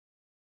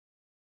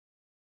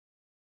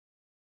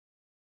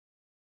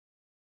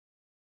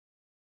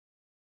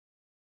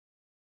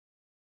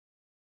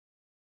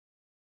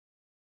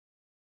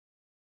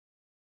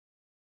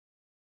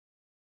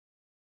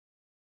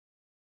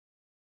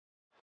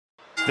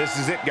This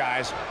is it,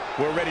 guys.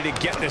 We're ready to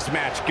get this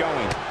match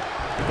going.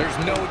 There's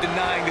no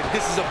denying that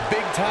this is a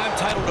big-time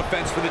title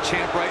defense for the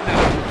champ right now.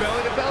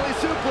 Belly-to-belly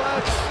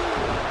suplex.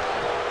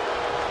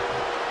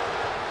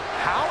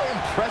 How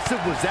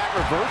impressive was that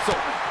reversal?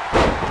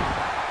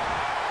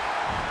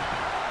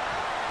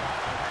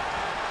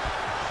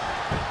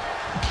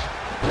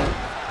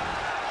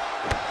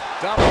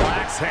 Double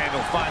axe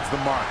handle finds the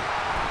mark.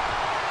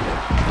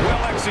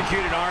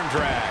 Well-executed arm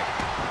drag.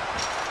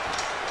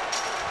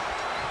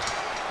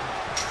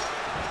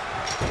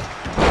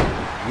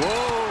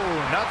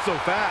 Whoa, not so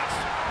fast.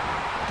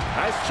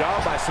 Nice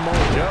job by Samoa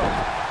Joe.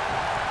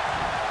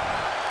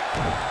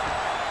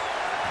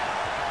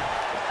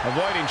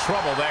 Avoiding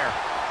trouble there.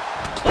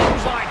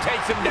 Clothesline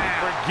takes him down.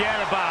 Forget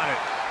about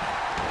it.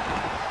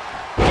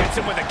 Gets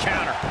him with a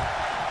counter.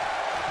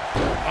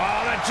 Oh,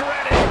 the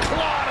dreaded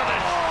claw to the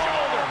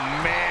shoulder.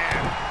 Man.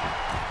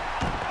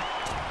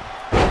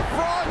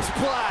 Frog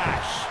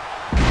splash.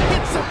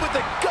 Hits him with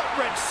a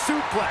gut-wrench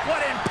suplex.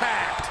 What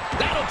impact.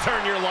 That'll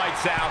turn your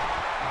lights out.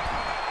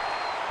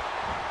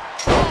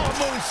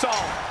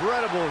 Moonsault.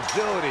 Incredible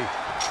agility.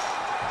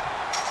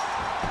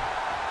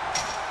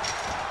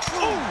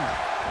 Ooh.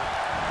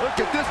 Look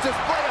at this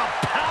display of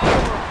power.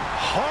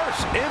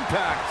 Harsh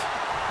impact.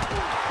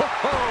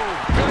 Oh,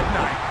 good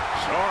night.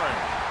 Sorry.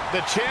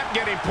 The champ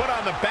getting put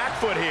on the back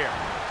foot here.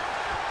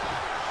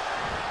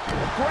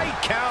 Great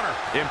counter.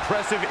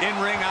 Impressive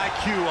in-ring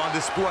IQ on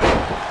display.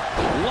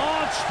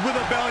 Launched with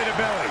a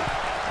belly-to-belly.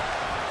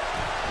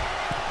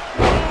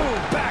 Ooh,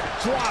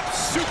 backdrop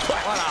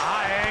suplex. What a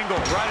high angle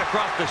right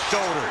across the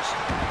shoulders.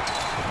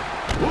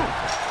 Ooh,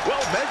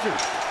 well measured.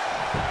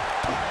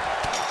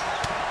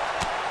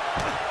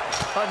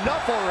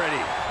 Enough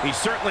already. He's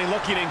certainly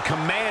looking in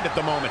command at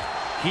the moment.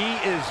 He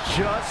is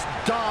just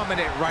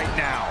dominant right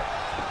now.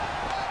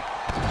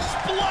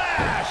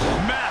 Splash!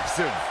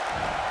 Massive.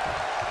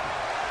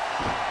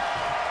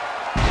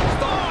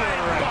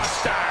 Spine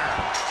buster.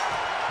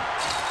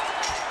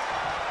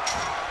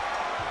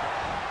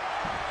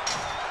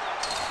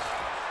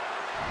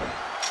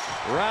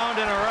 Round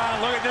and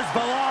around. Look at this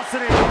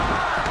velocity.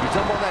 He's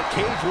up on that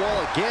cage wall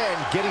again,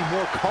 getting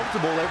more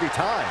comfortable every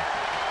time.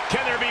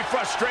 Can there be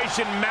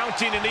frustration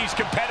mounting in these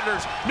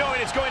competitors,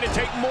 knowing it's going to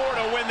take more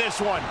to win this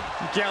one?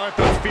 You can't let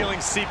those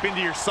feelings seep into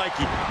your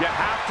psyche. You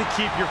have to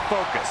keep your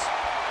focus.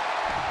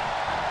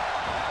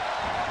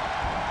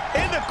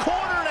 In the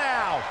corner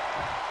now.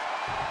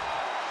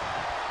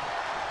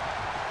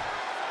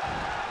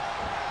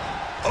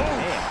 Oh,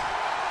 man.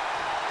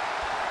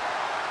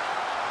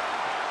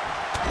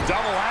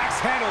 Double axe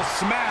handle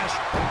smash.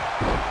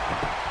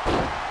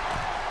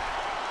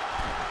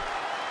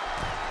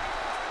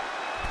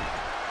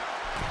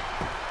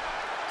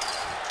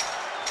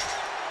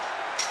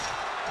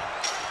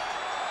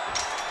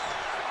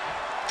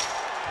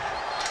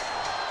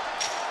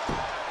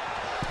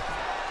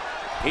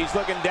 He's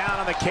looking down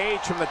on the cage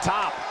from the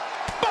top.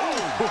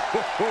 Boom!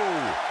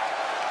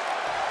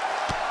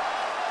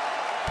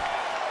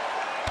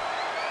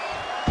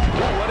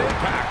 What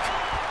impact!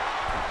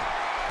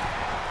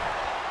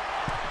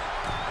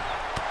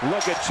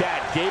 Look at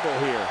Chad Gable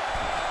here.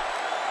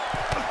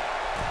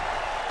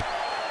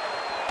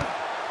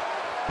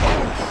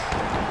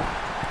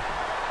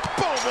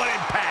 Boom! What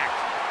impact!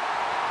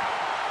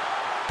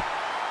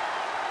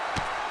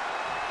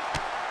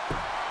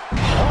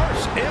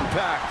 Harsh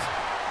impact.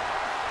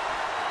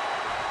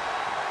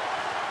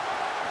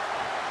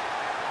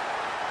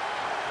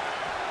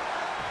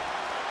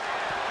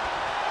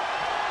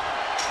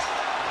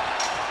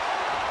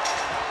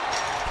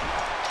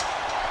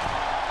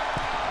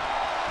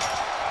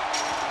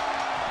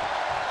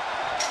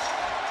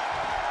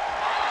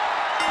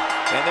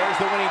 And there's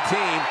the winning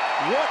team.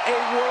 What a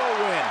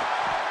whirlwind.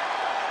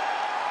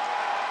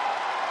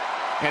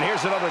 And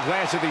here's another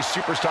glance at these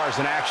superstars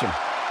in action.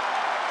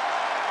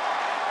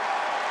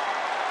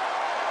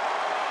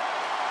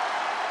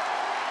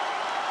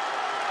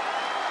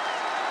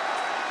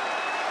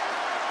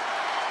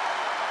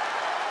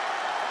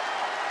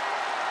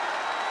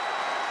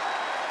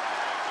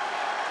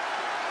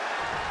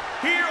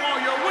 Here are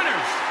your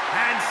winners,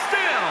 and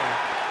still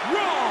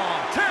Raw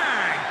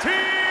Tag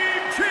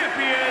Team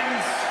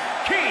Champions,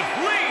 Keith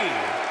Lee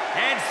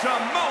and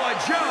Samoa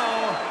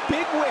Joe.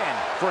 Big win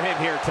for him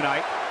here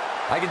tonight.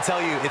 I can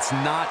tell you it's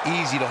not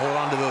easy to hold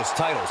on to those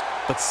titles,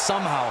 but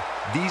somehow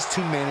these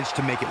two managed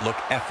to make it look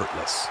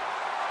effortless.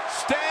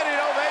 Standing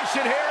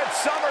ovation here at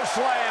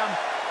SummerSlam,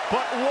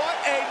 but what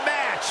a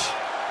match.